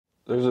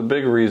There's a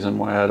big reason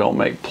why I don't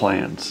make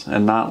plans,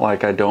 and not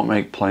like I don't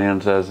make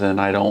plans as in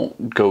I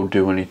don't go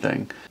do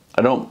anything.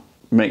 I don't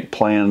make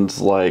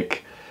plans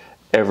like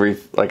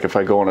if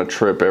I go on a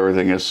trip,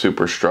 everything is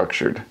super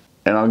structured.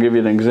 And I'll give you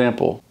an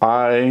example.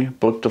 I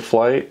booked a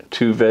flight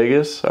to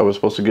Vegas. I was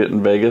supposed to get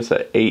in Vegas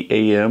at 8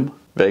 a.m.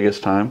 Vegas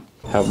time,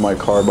 have my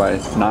car by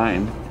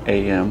 9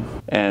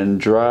 a.m.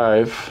 and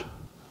drive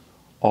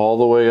all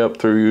the way up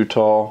through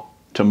Utah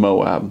to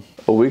Moab.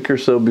 A week or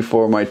so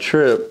before my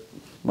trip,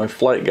 my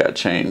flight got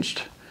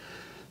changed.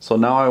 So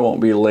now I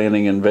won't be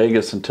landing in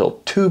Vegas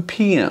until 2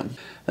 p.m.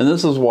 And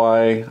this is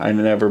why I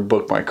never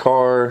booked my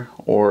car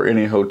or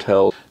any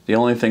hotel. The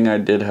only thing I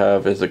did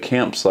have is a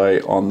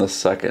campsite on the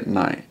second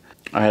night.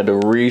 I had to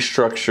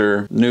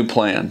restructure, new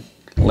plan,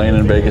 land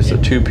in Vegas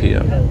at 2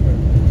 p.m.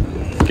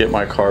 Get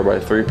my car by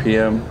 3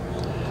 p.m.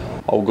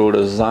 I'll go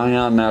to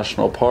Zion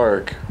National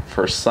Park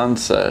for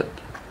sunset,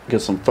 get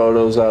some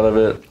photos out of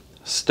it,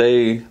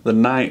 stay the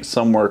night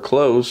somewhere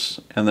close,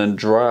 and then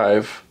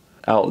drive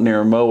out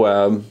near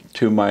Moab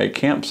to my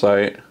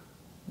campsite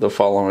the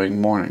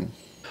following morning.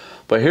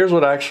 But here's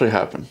what actually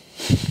happened.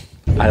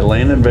 I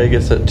land in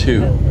Vegas at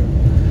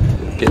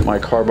 2, get my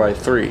car by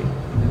 3,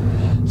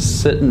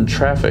 sit in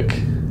traffic,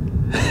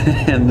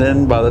 and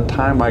then by the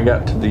time I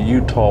got to the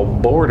Utah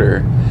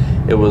border,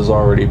 it was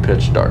already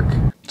pitch dark.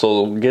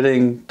 So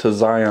getting to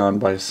Zion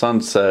by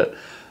sunset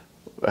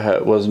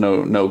was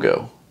no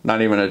go.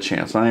 Not even a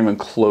chance, not even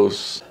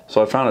close.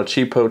 So I found a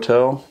cheap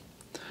hotel,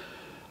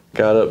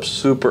 got up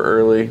super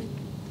early,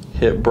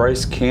 hit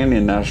Bryce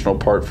Canyon National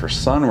Park for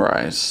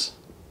sunrise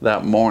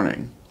that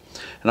morning.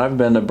 And I've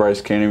been to Bryce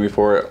Canyon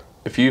before.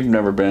 If you've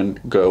never been,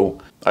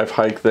 go. I've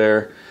hiked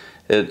there.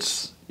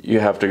 You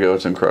have to go,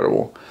 it's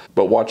incredible.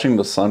 But watching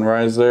the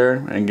sunrise there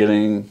and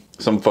getting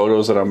some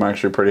photos that I'm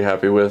actually pretty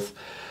happy with,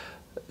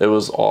 it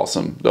was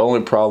awesome. The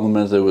only problem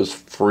is it was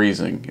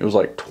freezing. It was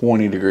like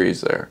 20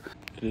 degrees there.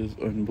 It is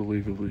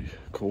unbelievably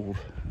cold,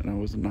 and I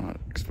was not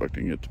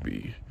expecting it to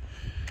be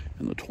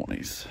in the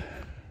 20s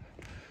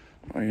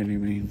by any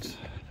means.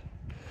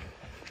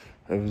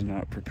 I was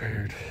not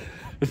prepared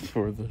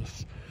for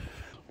this.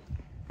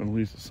 At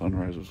least the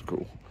sunrise was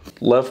cool.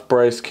 Left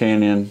Bryce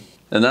Canyon,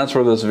 and that's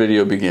where this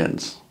video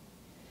begins.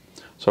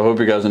 So I hope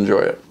you guys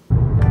enjoy it.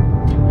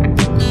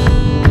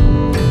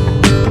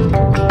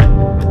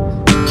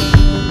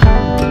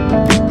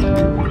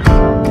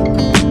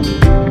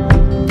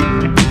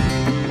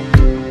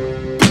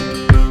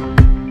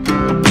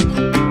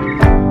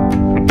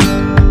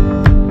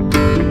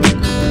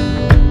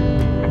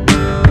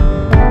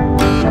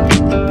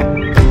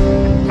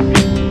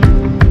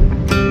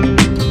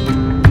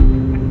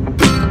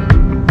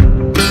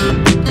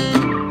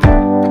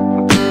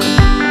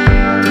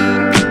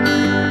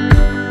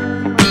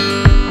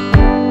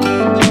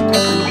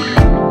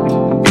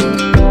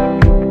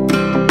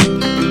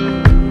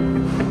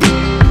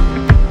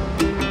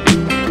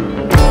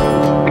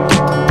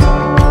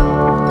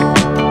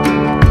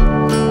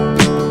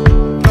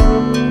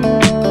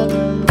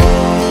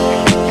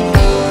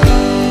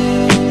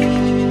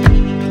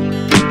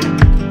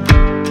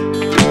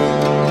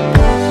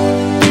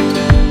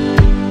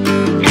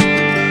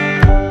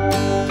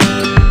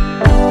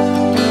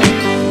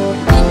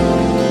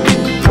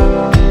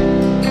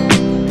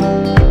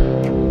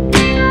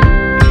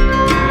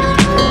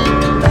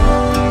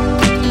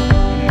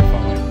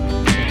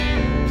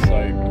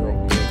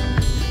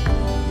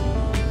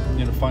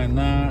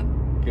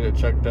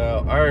 Checked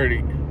out. I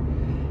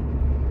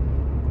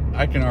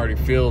can already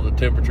feel the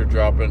temperature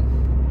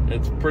dropping.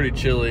 It's pretty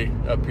chilly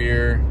up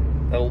here.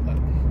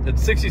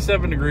 It's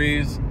 67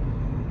 degrees.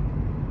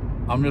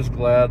 I'm just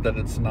glad that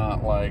it's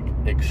not like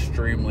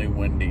extremely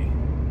windy.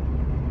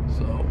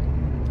 So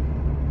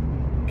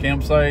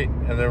campsite,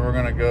 and then we're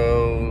gonna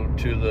go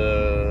to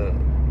the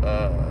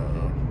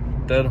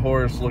Dead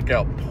Horse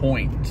Lookout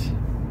Point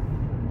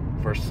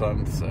for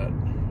sunset,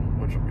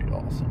 which will be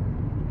awesome.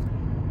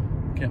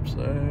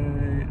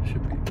 Campsite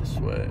should be this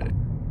way.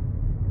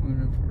 We're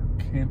going for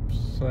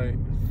campsite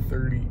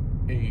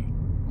 38.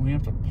 We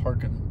have to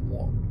park and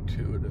walk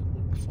to it, it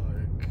looks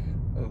like.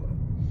 I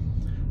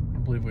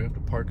believe we have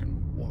to park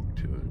and walk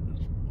to it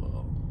as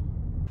well.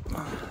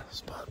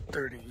 Spot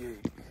 38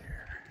 here.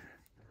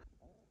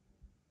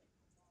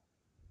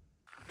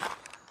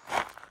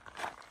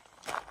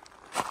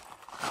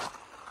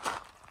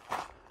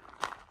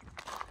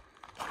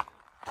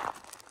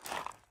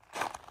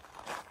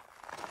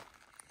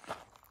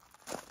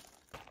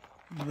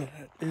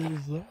 That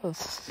is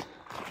us.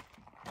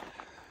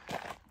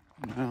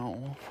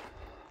 Now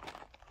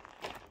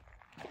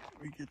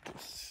we get to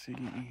see.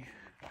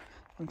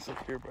 Looks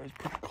like everybody's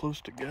pretty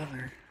close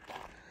together.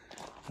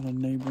 Got a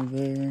neighbor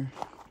there.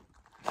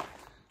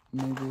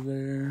 Neighbor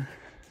there.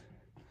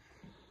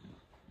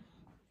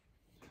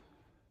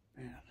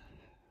 Man,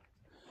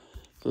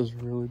 this is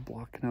really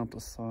blocking out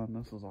the sun.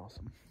 This is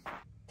awesome.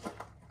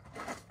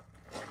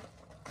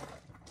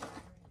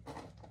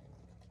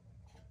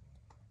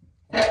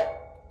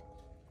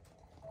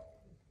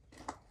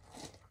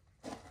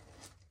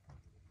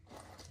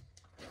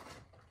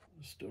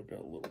 Still got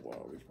a little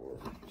while before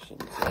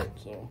sunset,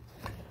 so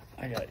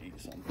I gotta eat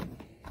something.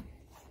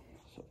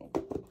 So,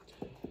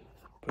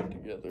 put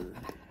together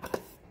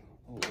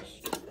a little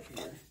stove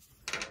here.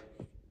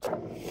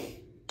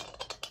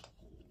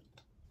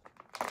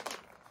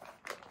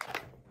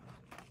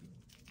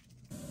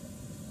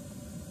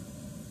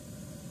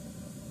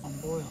 On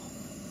boil.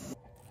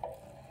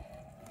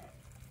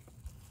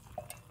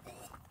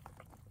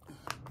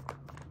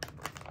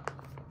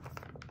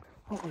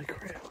 Holy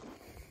crap.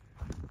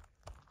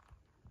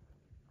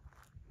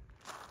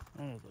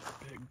 That is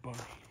a big bunny.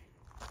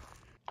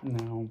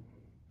 Now,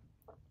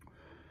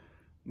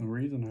 the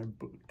reason I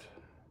booked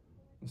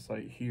the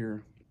site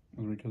here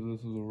is because this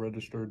is a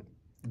registered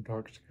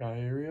dark sky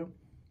area.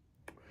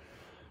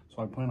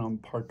 So I plan on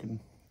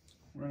parking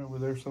right over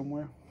there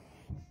somewhere.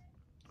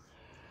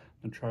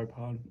 The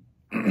tripod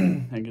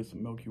and get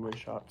some Milky Way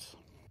shots.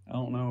 I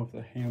don't know if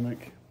the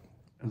hammock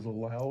is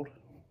allowed,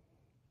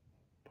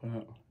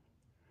 but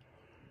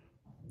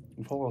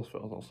if all else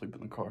fails, I'll sleep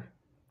in the car.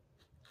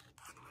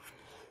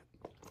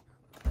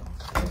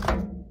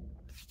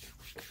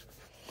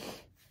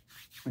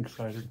 I'm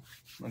excited,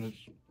 but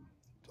it's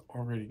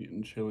already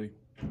getting chilly.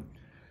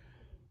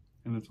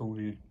 And it's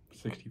only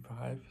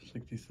 65,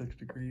 66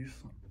 degrees.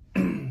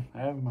 I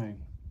have my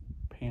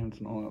pants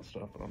and all that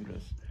stuff, but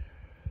it's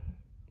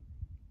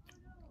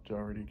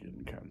already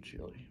getting kind of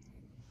chilly.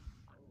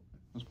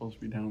 It's supposed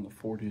to be down in the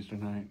 40s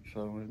tonight,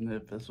 so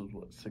if this is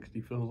what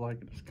 60 feels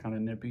like, it's kind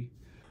of nippy.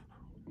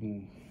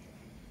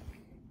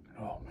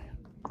 Oh man.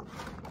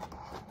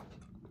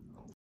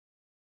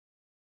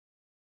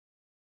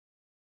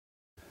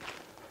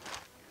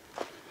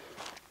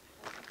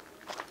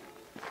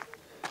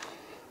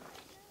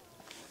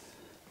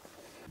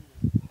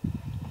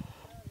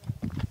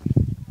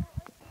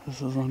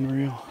 This is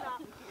unreal.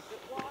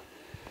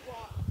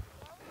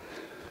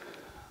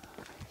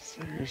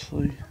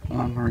 Seriously,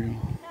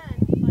 unreal.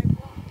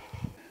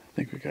 I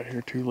think we got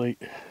here too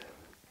late.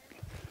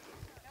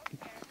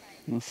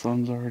 The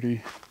sun's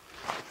already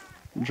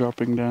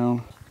dropping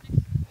down.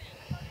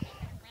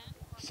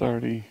 It's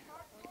already,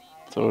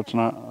 so it's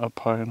not up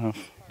high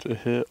enough to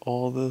hit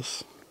all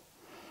this.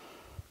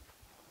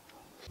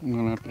 I'm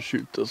gonna have to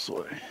shoot this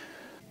way.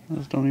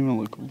 Those don't even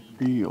look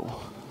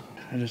real.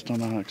 I just don't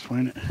know how to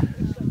explain it.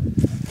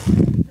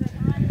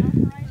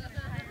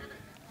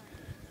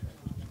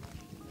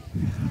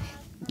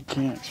 I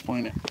can't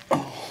explain it.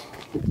 Oh.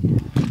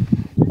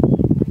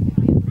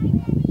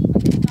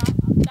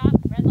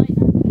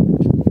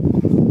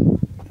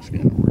 It's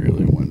getting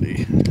really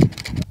windy.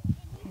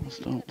 Those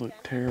don't look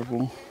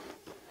terrible.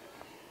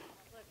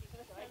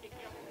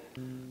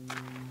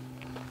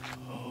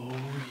 Oh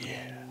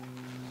yeah.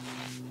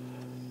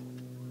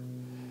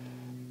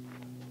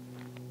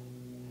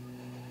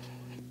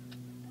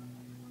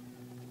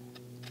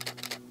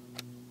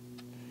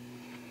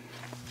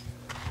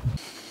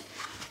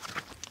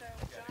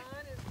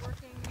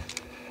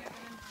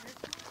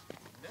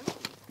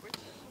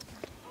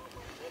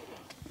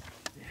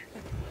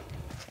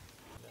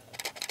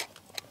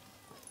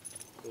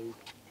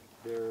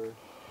 Their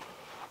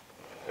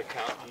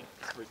accountant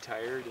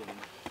retired and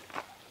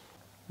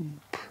I'm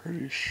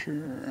pretty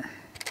sure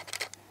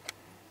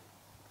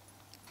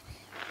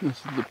this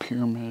is the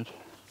pyramid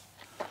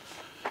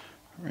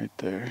right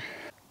there.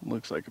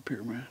 Looks like a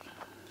pyramid.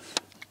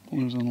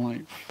 Losing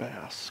light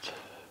fast,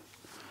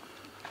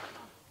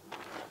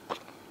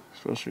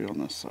 especially on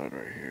this side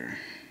right here.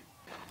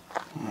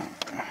 I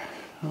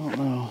don't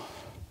know.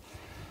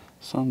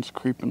 Sun's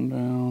creeping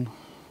down.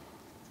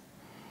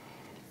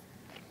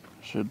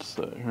 Should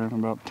set here in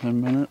about 10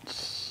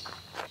 minutes,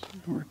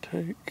 give or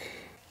take.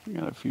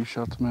 Got a few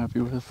shots I'm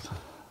happy with.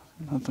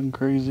 Nothing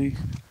crazy.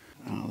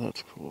 Oh,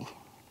 that's cool.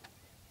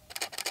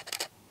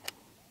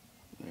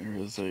 There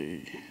is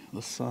the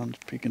sun's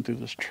peeking through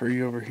this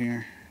tree over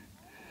here,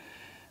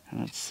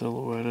 and it's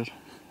silhouetted.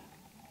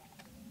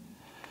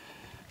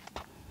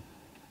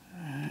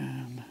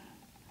 And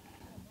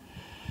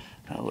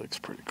that looks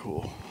pretty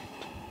cool.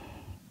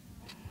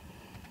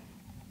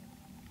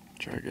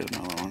 Try to get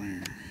another one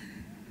here.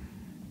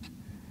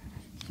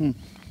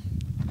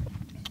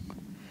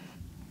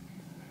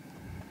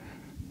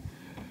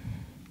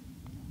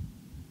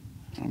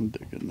 I'm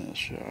digging this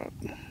shot.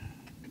 Yeah,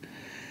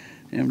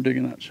 I'm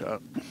digging that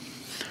shot.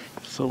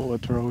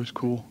 Silhouettes are always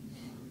cool.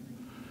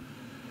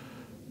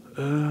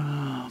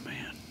 Oh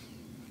man.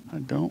 I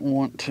don't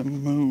want to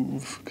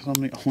move because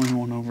I'm the only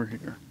one over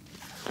here.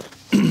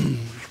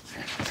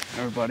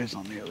 Everybody's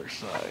on the other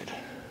side.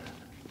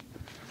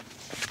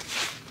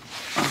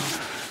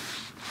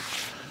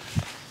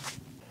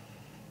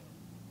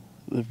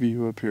 The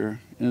view up here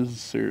is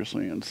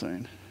seriously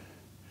insane.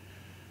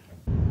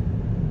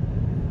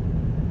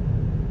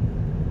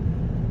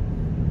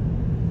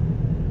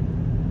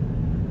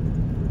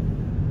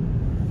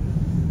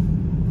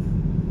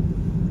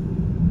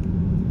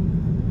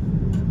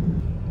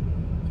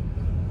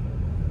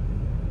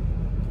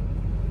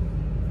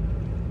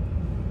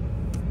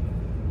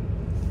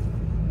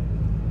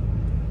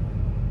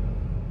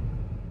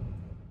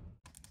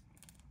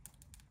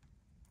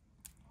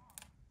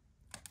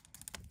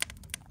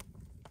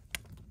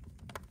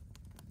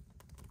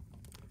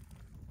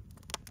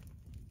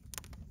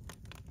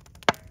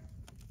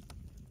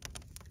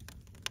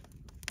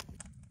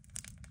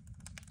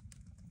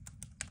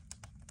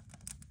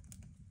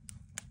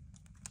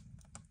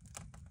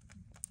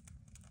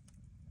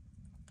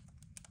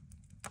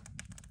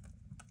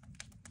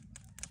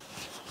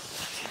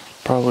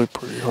 Probably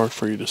pretty hard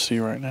for you to see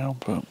right now,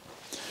 but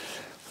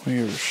we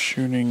are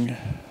shooting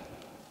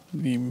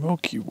the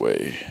Milky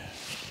Way.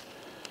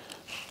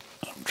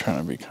 I'm trying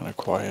to be kind of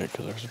quiet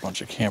because there's a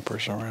bunch of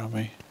campers around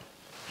me.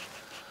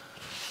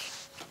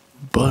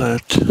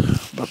 But I'm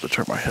about to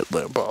turn my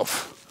headlamp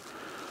off.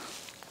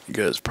 You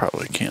guys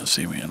probably can't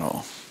see me at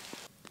all.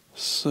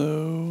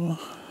 So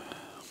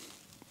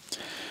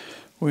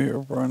we are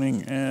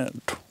running at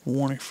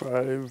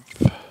 25.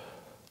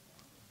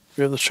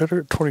 We have the shutter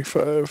at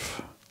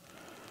 25.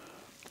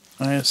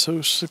 ISO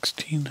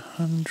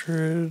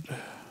 1600.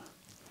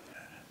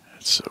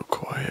 It's so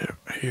quiet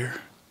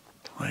here.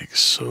 Like,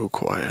 so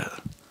quiet.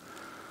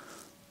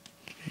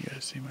 You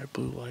guys see my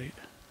blue light?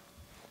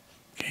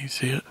 Can you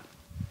see it?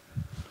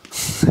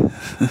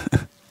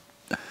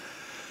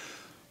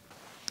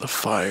 The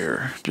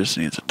fire just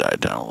needs to die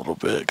down a little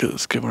bit because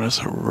it's giving us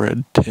a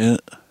red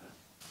tint.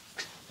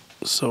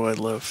 So I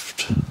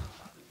left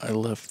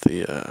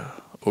the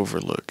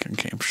overlook and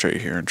came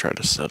straight here and tried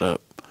to set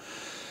up.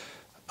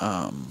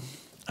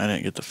 I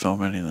didn't get to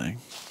film anything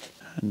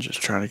and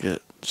just trying to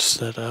get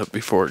set up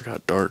before it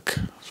got dark,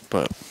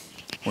 but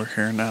we're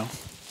here now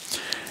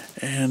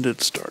and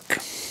it's dark.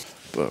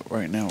 But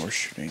right now we're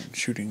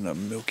shooting the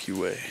Milky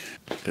Way.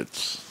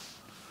 It's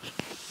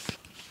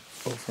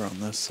over on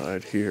this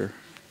side here,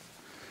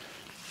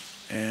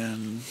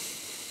 and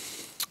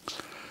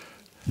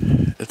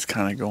it's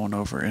kind of going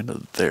over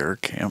into their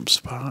camp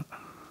spot,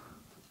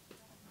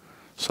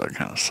 so it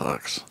kind of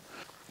sucks.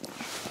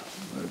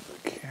 Move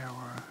the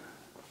camera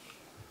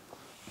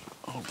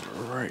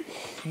over right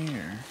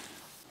here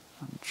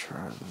and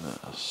try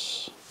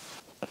this.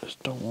 I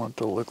just don't want it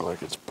to look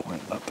like it's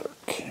pointing at their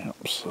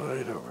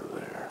campsite over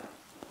there.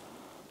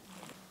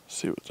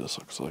 See what this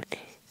looks like.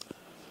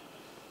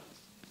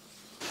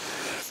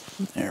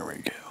 There we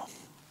go.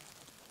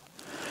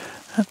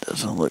 That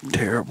doesn't look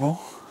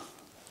terrible.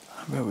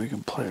 I bet we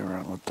can play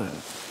around with that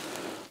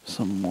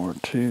some more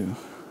too.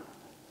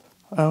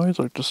 I always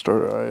like to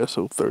start at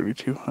ISO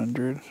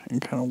 3200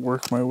 and kind of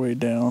work my way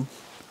down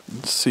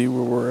and see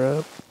where we're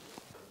at.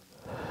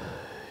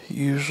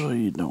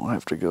 Usually you don't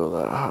have to go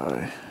that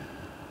high.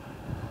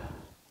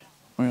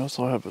 We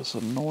also have this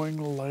annoying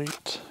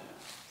light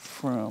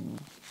from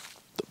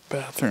the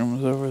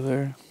bathrooms over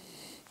there.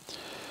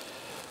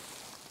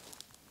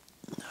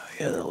 Oh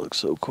yeah, that looks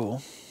so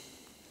cool.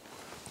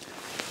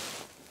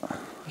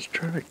 Let's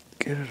try to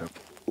get it up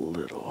a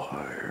little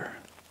higher.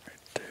 Right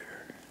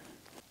there.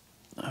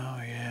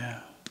 Oh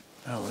yeah,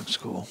 that looks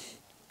cool.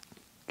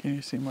 Can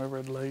you see my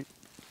red light?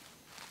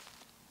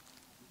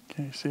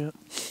 Can you see it?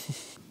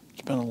 It's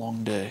been a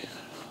long day,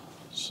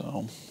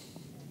 so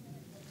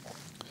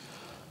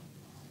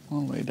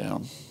I'll lay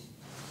down.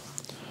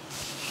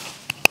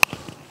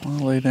 I'll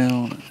lay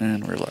down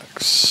and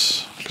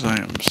relax because I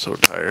am so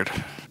tired.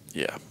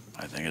 Yeah,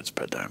 I think it's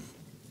bedtime.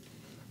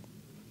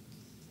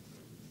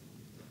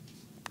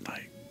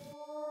 Night.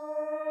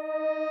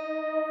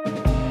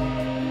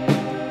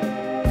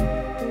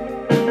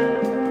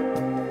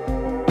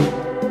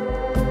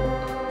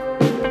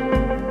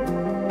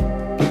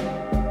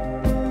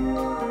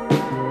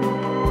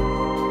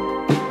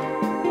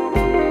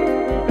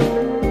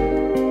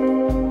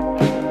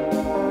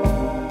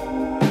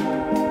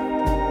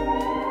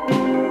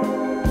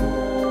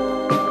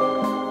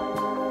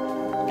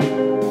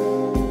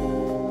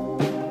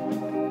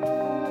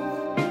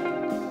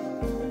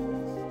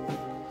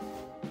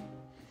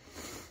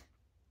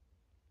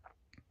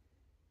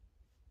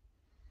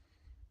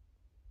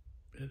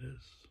 It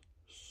is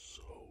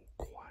so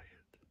quiet.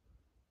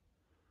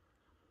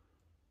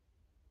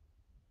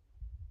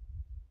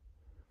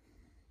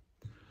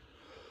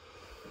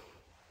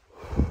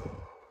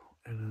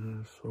 And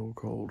it is so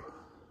cold.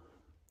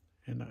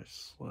 And I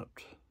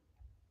slept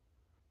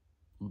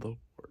the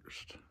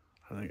worst.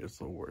 I think it's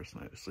the worst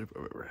night of sleep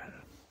I've ever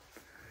had.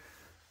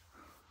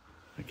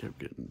 I kept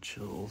getting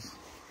chills.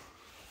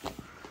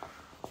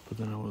 But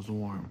then I was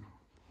warm.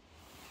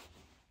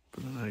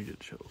 But then I get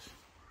chills.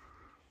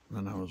 And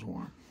then I was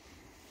warm.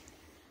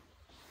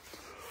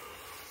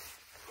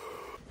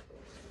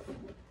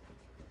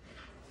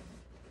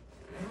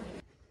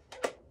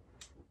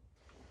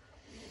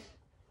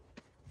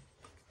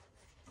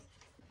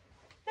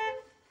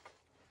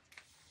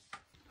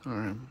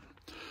 Alright, I'm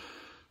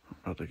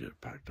about to get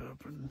packed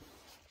up and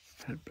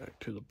head back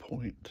to the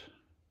point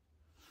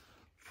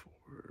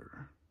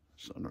for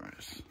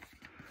sunrise.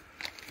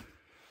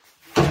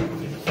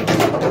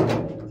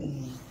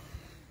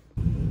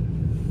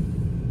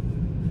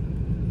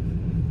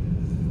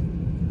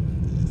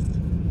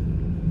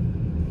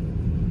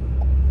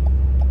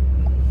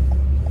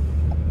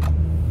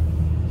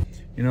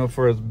 You know,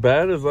 for as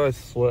bad as I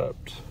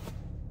slept,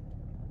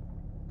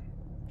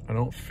 I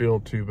don't feel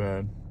too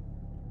bad.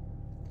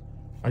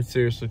 I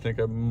seriously think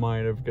I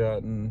might have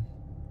gotten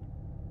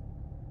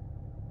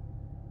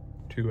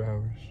 2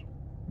 hours,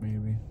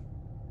 maybe.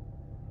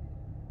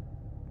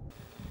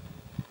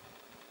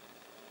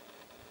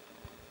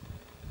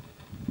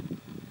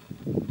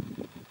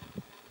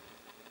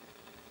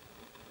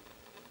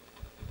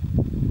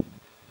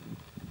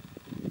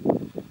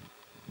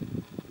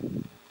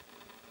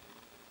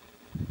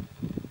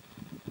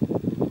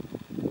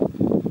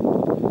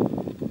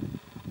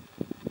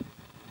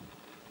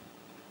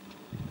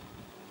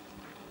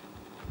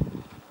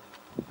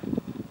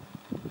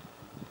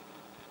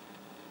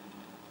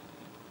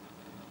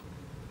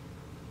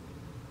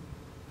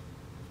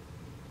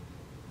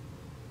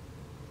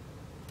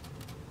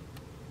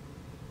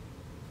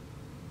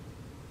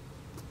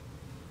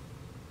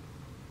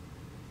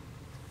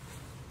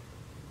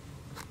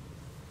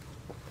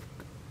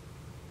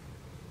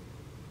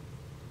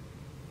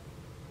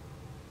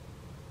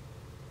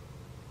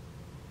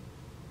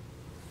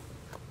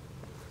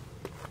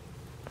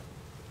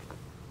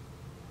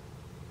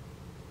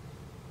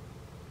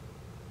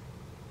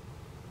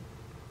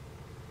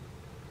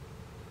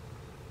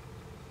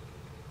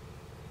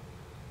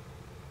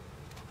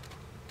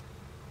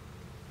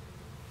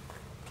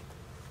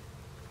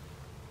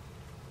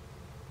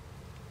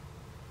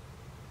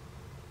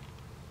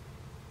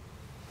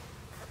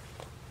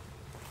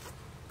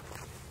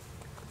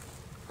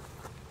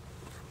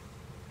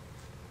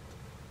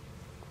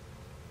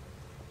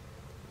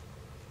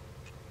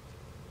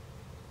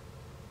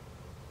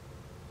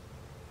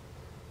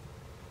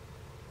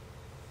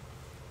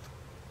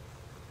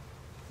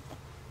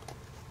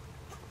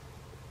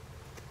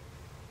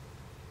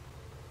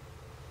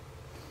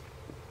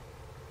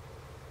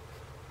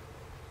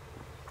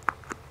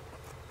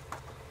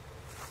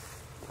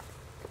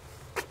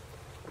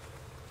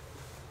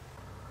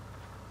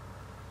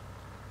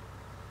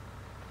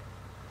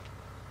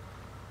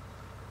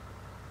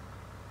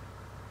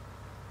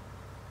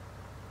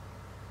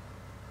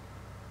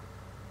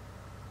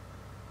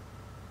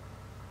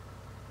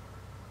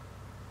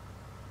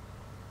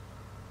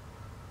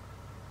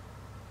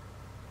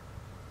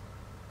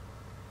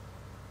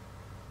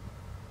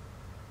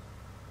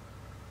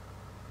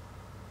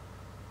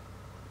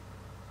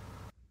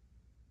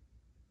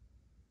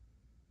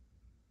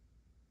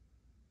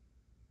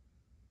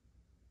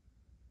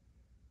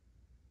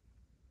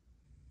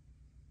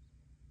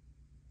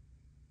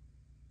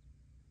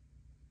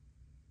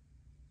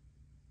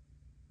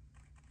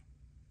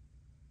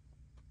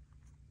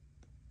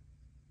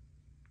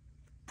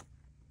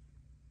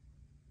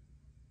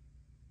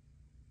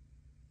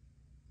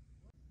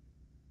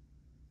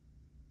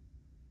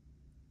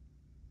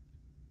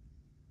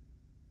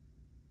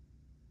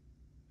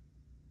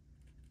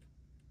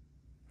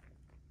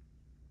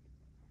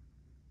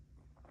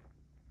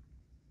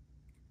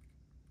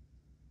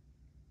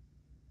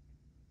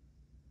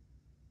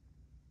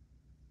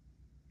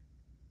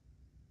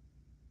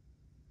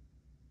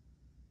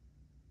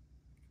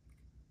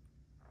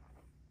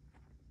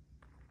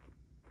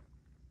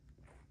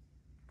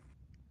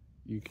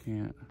 You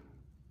can't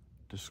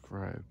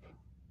describe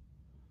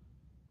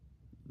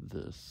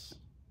this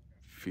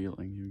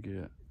feeling you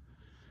get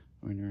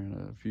when you're in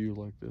a view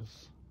like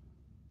this.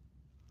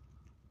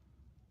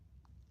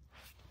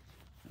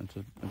 It's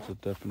a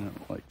definite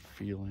like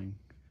feeling.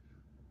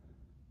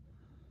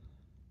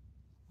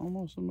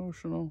 Almost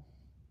emotional.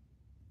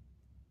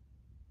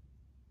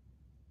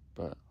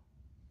 But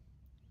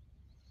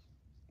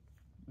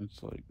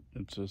it's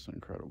just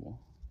incredible.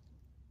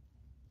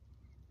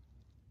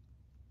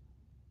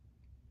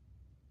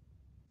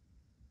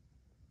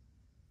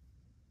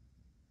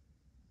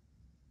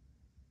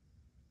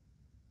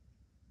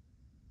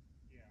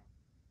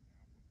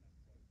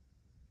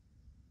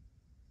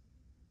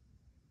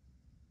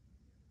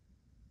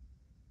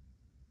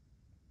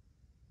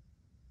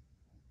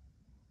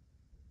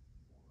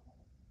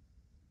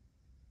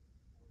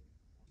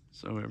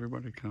 So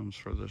everybody comes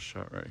for this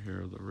shot right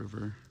here of the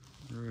river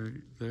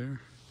right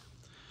there.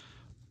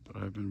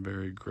 But I've been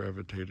very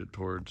gravitated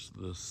towards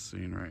this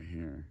scene right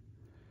here.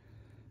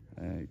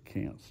 I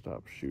can't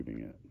stop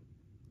shooting it.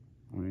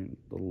 I mean,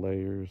 the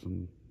layers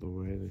and the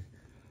way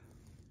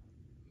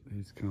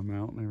these come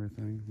out and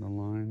everything, the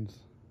lines.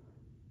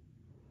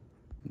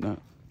 The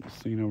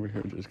scene over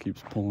here just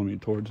keeps pulling me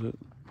towards it.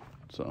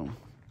 So,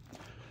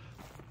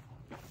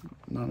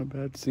 not a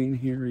bad scene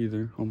here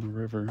either on the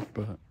river,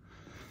 but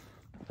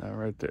that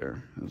right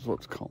there is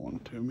what's calling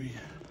to me.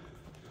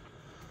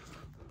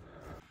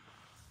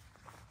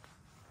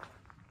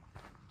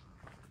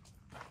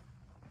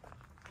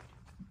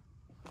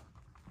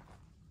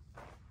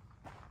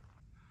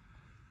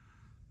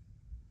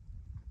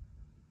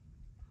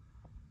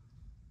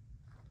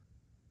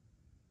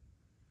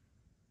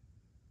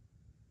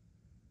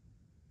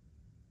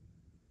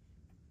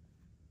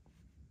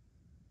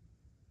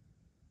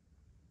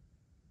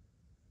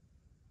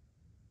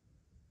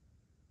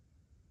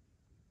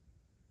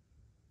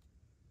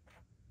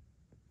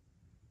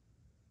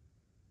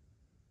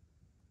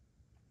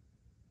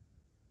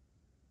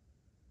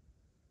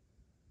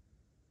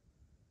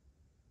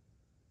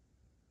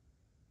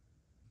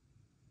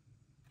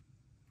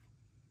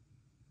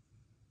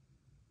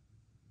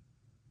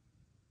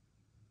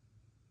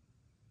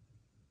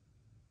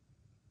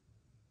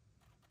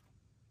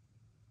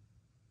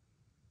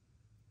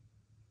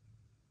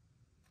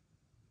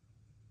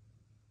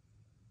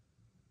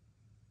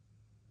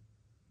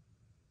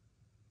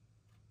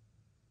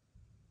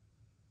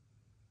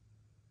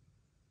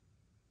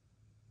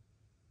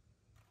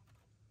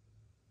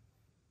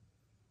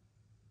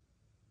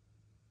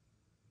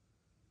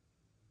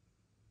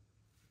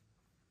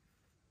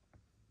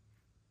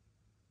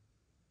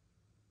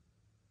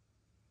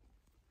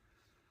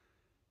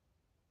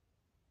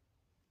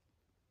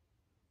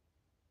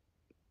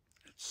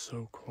 It's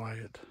so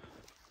quiet.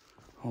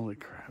 Holy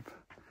crap.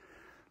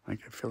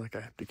 Like, I feel like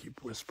I have to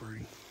keep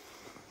whispering.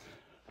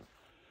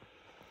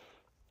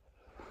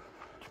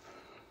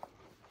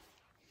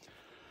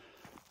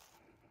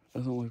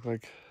 Doesn't look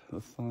like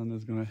the sun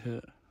is gonna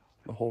hit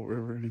the whole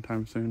river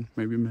anytime soon.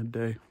 Maybe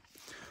midday.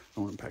 I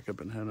want to pack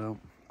up and head out.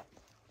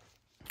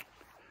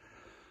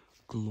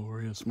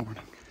 Glorious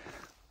morning.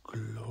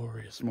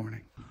 Glorious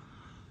morning.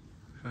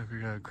 Looks like we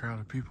got a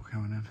crowd of people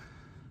coming in.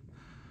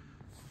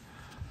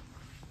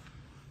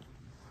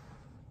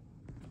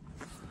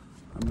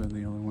 I've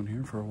been the only one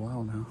here for a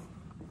while now.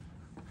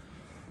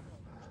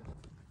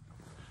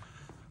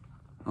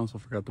 I also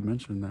forgot to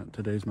mention that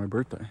today's my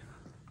birthday.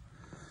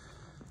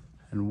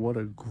 And what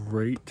a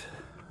great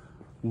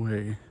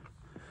way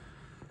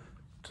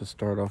to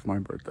start off my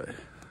birthday.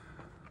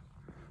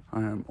 I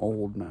am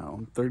old now.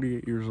 I'm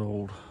 38 years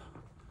old.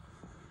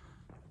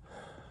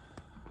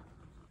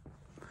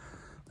 I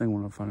think I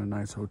want to find a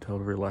nice hotel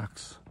to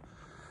relax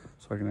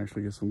so I can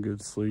actually get some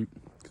good sleep,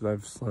 because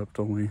I've slept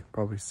only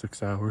probably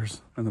 6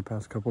 hours in the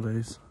past couple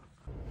days.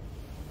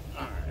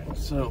 Alright,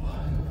 so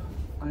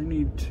I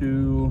need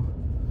to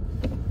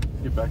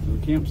get back to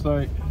the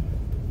campsite.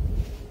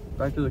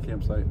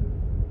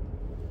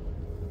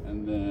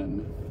 And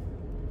then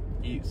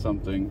eat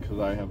something, because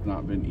I have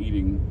not been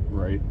eating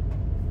right.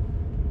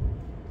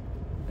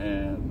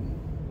 And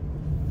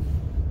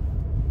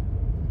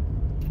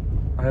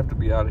I have to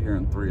be out of here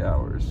in 3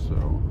 hours,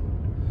 so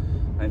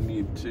I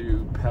need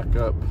to pack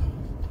up.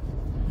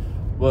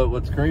 But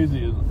what's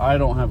crazy is I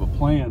don't have a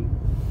plan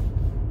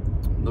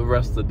the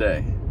rest of the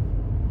day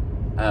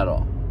at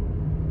all.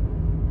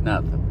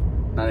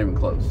 Nothing. Not even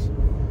close.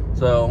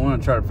 So I'm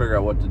gonna try to figure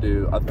out what to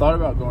do. I thought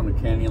about going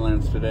to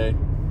Canyonlands today.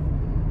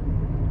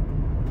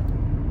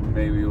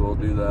 Maybe we'll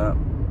do that.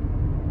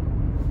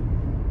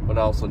 But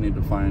I also need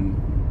to find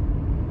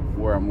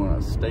where I'm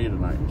gonna stay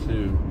tonight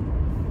too.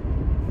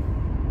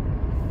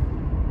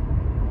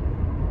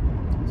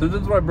 Since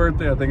it's my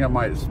birthday, I think I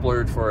might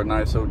splurge for a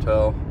nice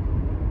hotel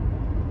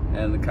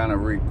and kind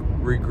of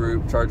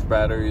regroup, charge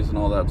batteries and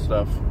all that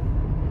stuff.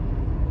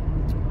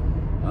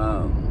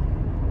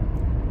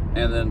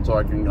 And then so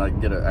I can like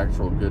get an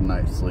actual good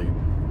night's sleep.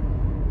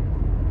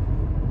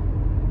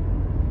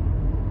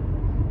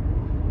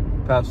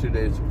 Past 2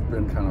 days have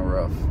been kind of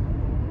rough.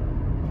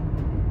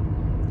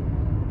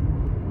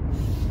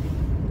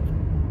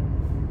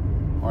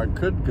 Or I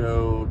could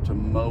go to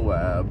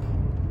Moab.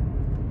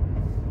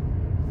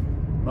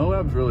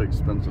 Moab's really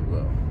expensive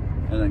though.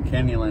 And then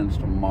Canyonland's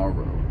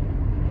tomorrow.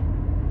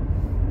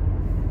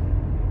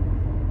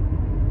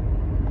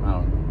 I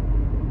don't know.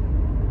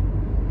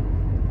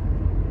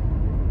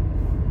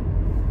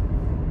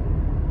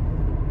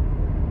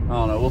 I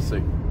don't know, we'll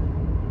see.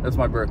 It's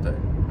my birthday.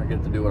 I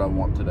get to do what I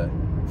want today.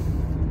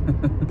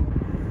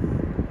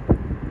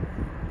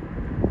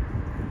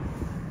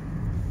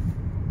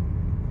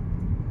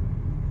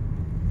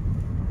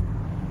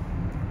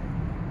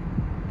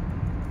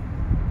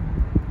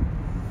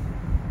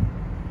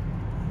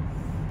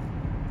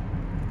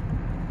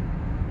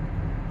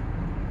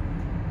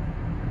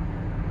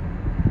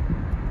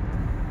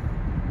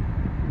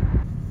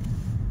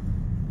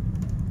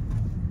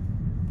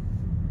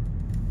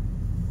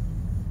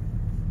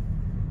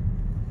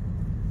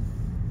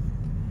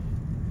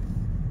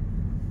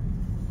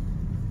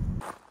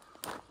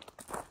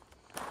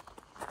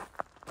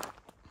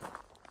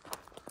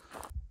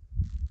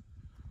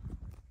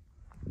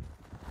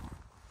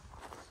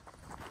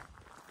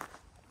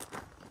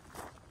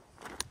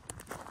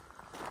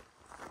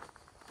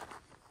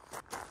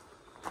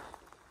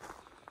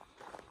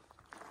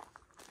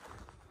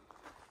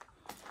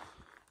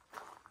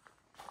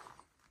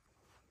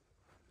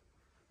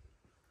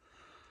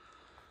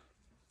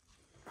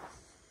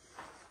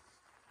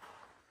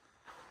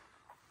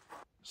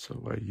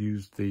 So I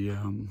used the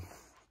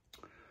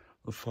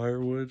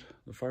firewood.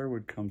 The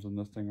firewood comes in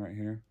this thing right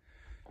here,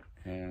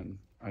 and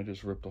I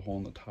just ripped a hole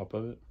in the top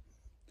of it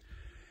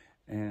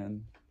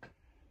and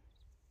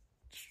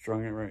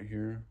strung it right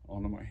here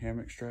onto my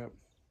hammock strap,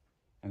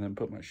 and then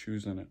put my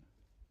shoes in it,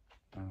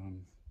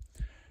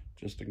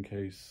 just in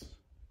case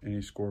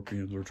any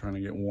scorpions were trying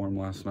to get warm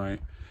last night.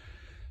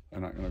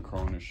 They're not gonna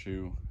crawl in your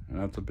shoe, and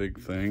that's a big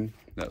thing,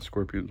 that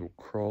scorpions will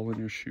crawl in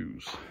your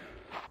shoes.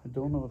 I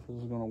don't know if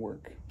this is gonna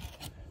work.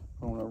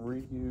 I'm gonna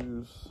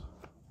reuse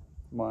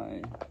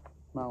my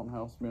Mountain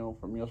House meal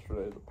from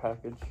yesterday, the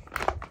package,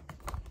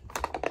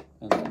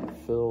 and then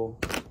fill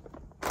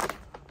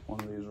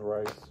one of these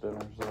rice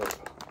dinners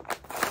up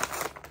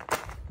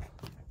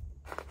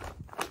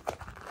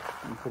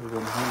and put it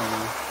in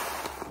here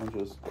and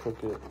just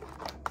cook it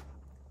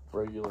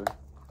regular,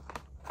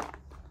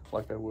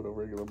 like I would a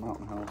regular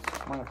Mountain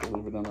House. Might have to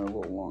leave it in there a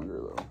little longer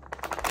though.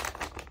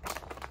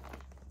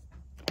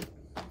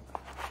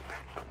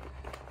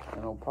 And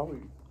it'll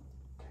probably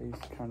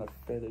taste kind of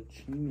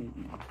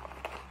fettuccine-y.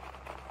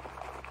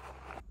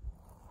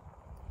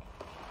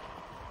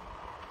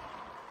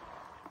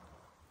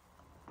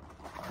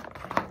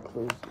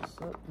 Close this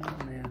up.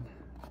 Oh man,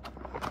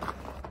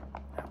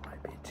 that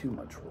might be too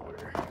much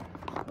water.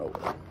 Oh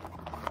well.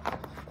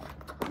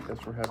 I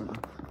guess we're having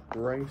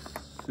rice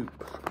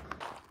soup.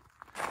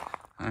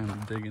 I'm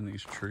digging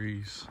these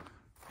trees.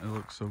 It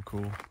looks so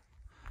cool.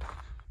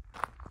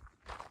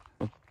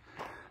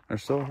 They're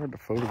so hard to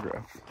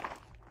photograph.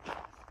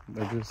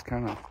 They're just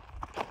kind of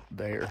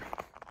there.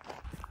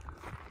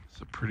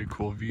 It's a pretty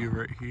cool view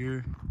right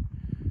here,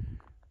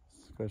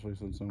 especially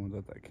since someone's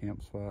at that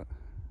camp spot.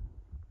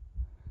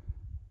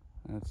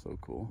 That's so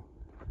cool.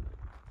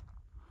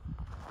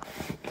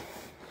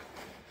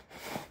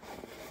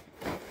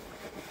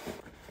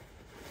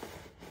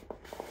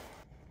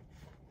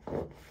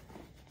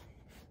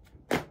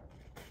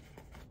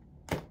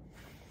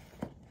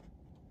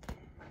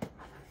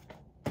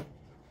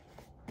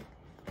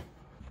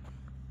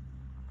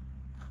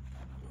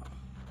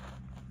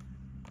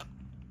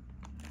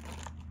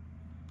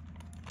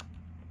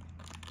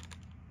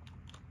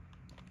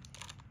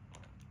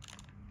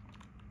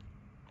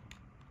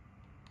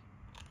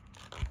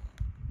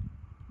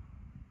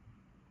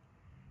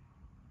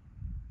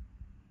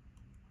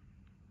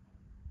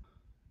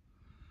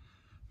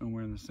 I'm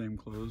wearing the same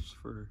clothes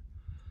for,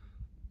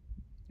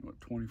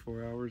 what,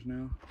 24 hours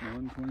now? More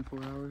than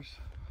 24 hours?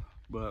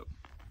 But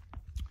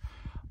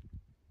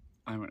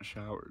I haven't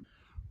showered.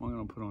 I'm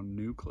gonna put on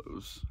new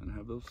clothes and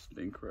have those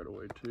stink right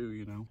away too,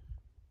 you know?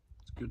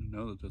 It's good to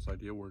know that this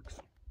idea works.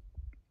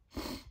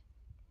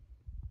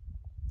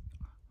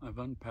 I've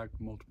unpacked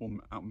multiple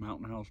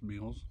Mountain House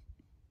meals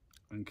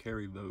and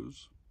carried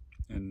those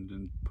and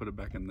then put it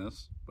back in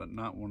this, but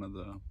not one of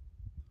the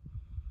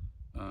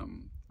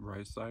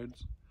rice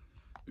sides.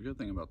 The good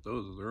thing about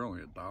those is they're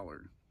only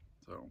 $1,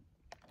 so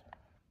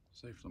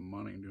save some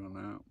money doing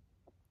that.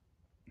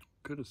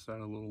 Could have sat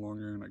a little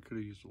longer and I could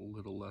have used a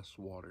little less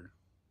water,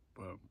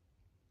 but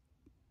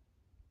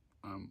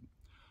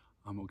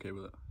I'm okay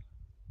with it.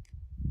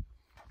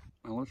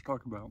 Now let's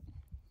talk about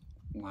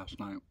last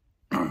night.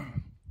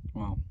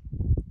 Well,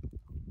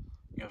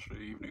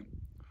 yesterday evening.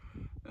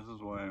 This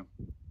is why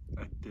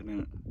I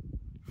didn't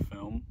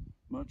film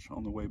much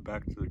on the way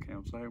back to the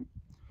campsite.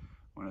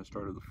 When I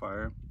started the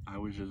fire, I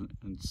was just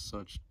in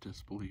such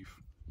disbelief.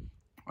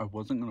 I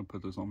wasn't gonna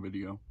put this on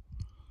video,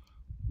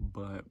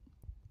 but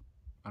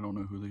I don't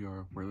know who they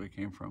are, where they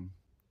came from.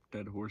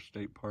 Dead Horse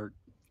State Park.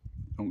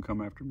 Don't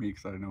come after me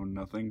because I know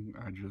nothing.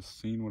 I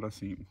just seen what I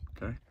seen,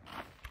 okay?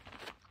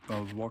 So I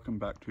was walking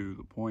back to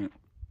the point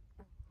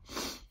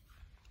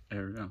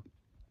area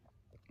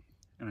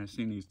And I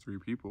seen these 3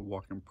 people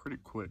walking pretty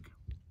quick.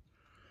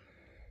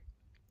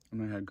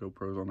 And they had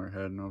GoPros on their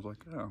head, and I was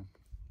like, oh,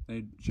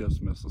 they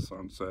just missed the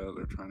sunset.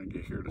 They're trying to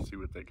get here to see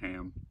what they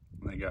can.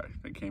 And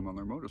they came on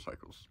their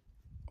motorcycles.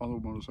 All the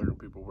motorcycle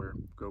people wear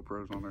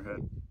GoPros on their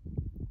head,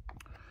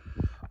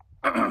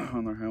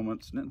 on their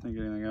helmets. Didn't think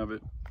anything of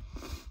it.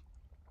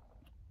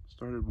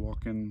 Started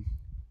walking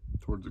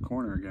towards the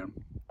corner again.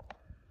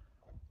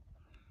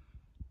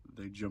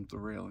 They jump the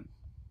railing.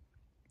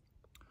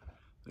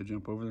 They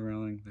jump over the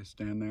railing, they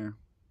stand there,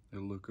 they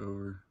look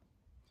over,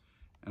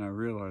 and I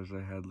realized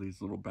they had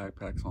these little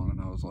backpacks on,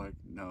 and I was like,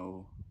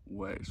 no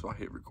way. So I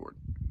hit record.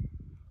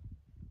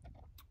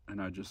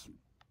 And I just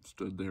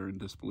stood there in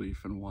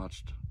disbelief and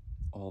watched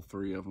all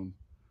 3 of them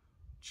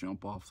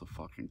jump off the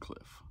fucking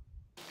cliff.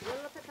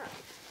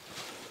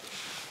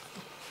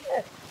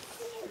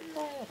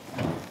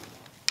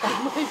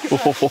 Oh my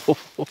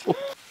God.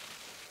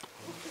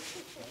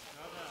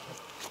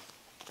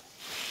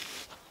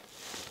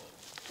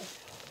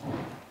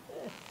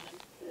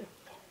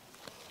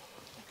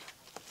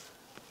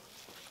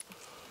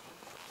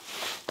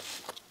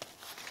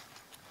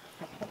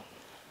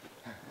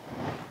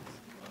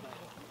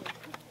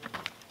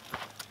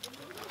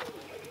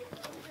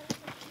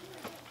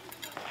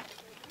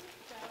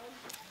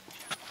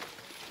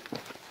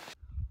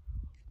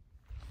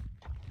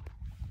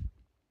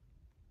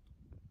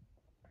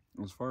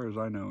 As far as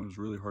I know, it was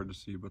really hard to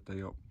see, but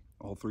they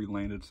all 3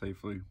 landed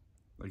safely.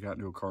 They got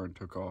into a car and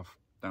took off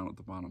down at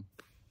the bottom.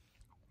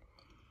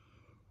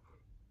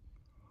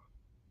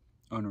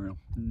 Unreal.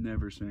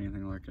 Never seen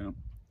anything like that.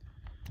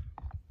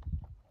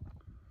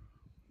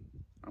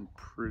 I'm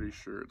pretty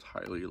sure it's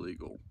highly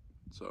illegal,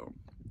 so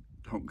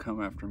don't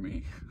come after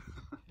me.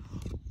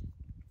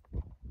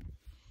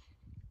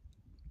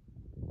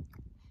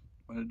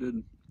 But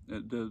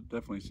it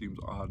definitely seems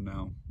odd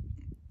now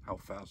how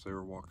fast they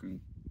were walking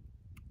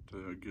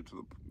to get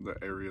to the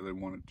area they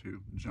wanted to,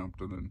 jumped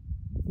and then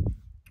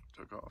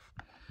took off.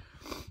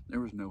 There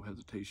was no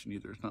hesitation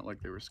either. It's not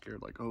like they were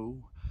scared, like,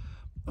 oh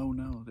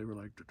no. They were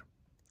like,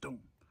 don't.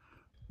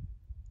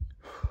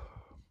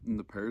 And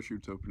the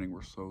parachutes opening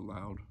were so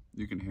loud,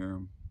 you can hear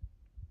them.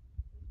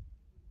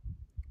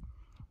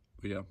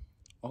 But yeah,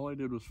 all I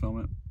did was film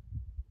it.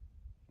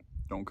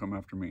 Don't come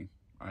after me.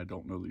 I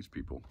don't know these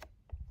people.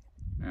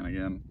 And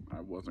again,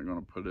 I wasn't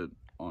gonna put it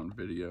on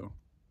video.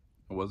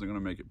 I wasn't gonna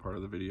make it part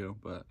of the video,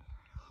 but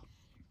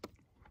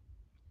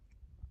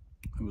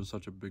it was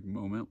such a big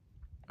moment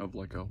of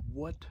like a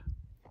what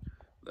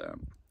that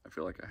I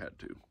feel like I had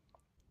to.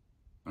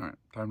 All right,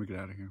 time to get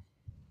out of here.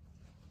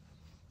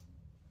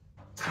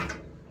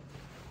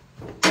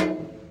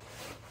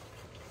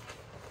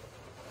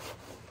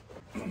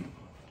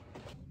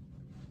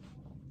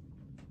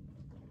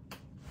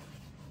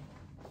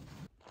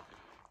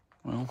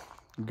 Well,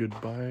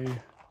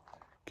 goodbye,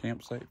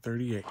 campsite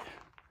 38.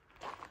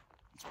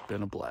 It's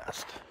been a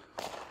blast.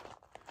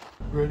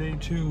 Ready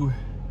to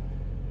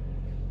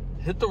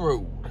hit the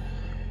road.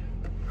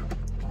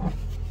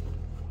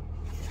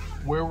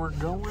 Where we're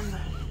going,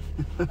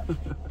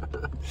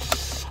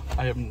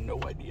 I have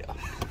no idea.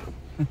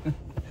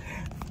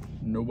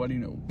 Nobody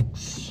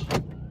knows.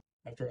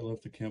 After I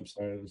left the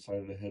campsite, I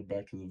decided to head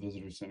back to the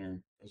visitor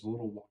center. There's a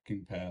little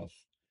walking path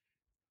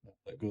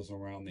that goes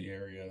around the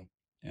area,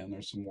 and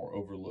there's some more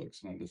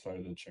overlooks, and I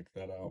decided to check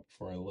that out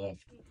before I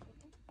left.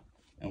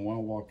 And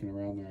while walking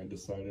around there, I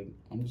decided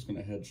I'm just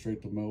gonna head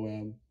straight to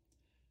Moab,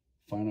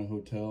 find a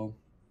hotel,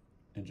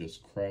 and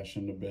just crash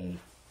into bed.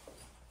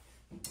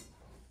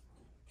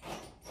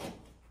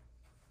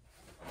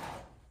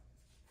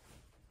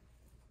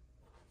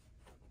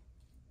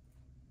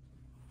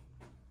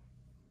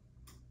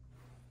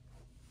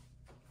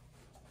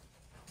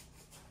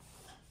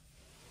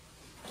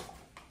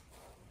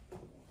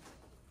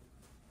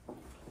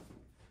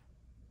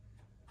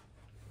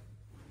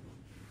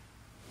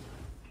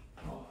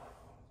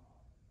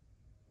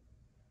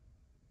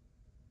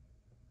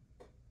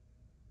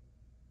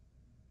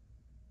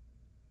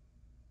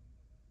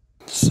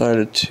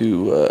 Decided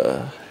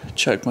to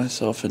check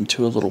myself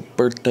into a little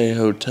birthday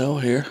hotel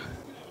here.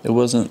 It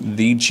wasn't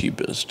the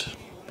cheapest,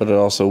 but it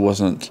also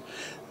wasn't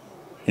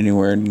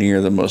anywhere near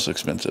the most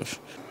expensive.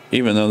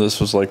 Even though this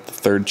was like the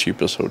 3rd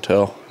cheapest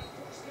hotel,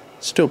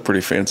 still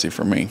pretty fancy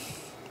for me.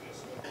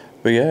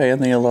 But yeah,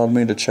 Anthony allowed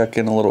me to check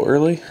in a little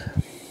early,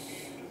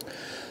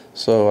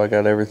 so I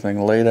got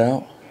everything laid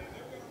out.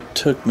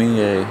 Took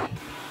me a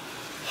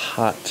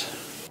hot,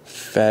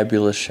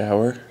 fabulous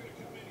shower.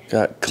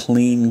 Got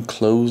clean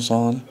clothes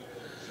on.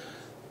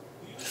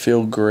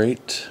 Feel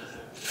great.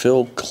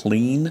 Feel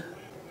clean.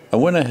 I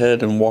went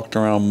ahead and walked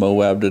around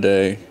Moab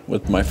today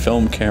with my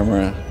film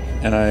camera,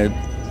 and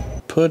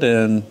I put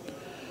in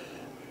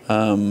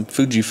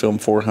Fujifilm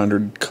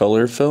 400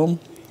 color film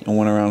and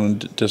went around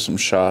and did some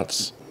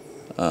shots.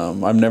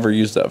 I've never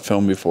used that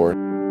film before.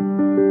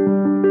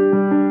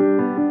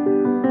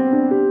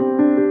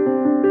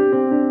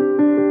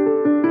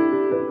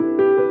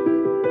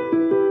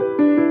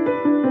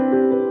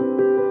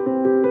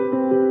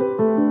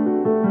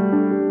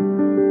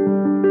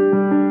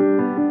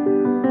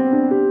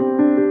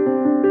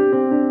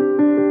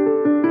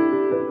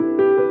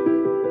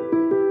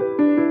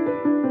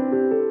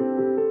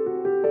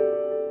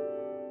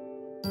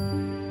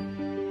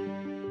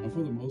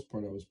 for the most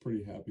part, I was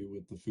pretty happy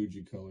with the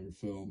Fujicolor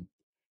film.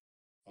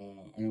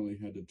 I only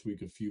had to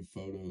tweak a few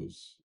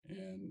photos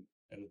and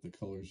edit the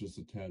colors just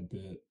a tad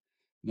bit.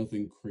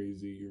 Nothing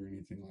crazy or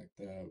anything like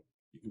that.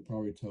 You can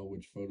probably tell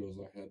which photos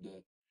I had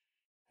to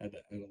add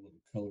a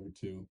little color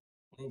to.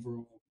 But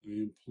overall, I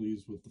am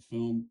pleased with the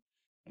film,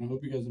 and I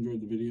hope you guys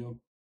enjoyed the video.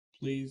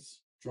 Please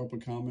drop a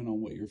comment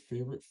on what your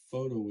favorite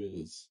photo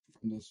is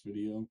from this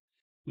video.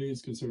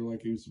 Please consider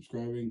liking and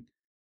subscribing.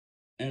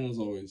 And as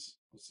always,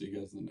 I'll see you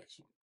guys in the next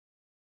one.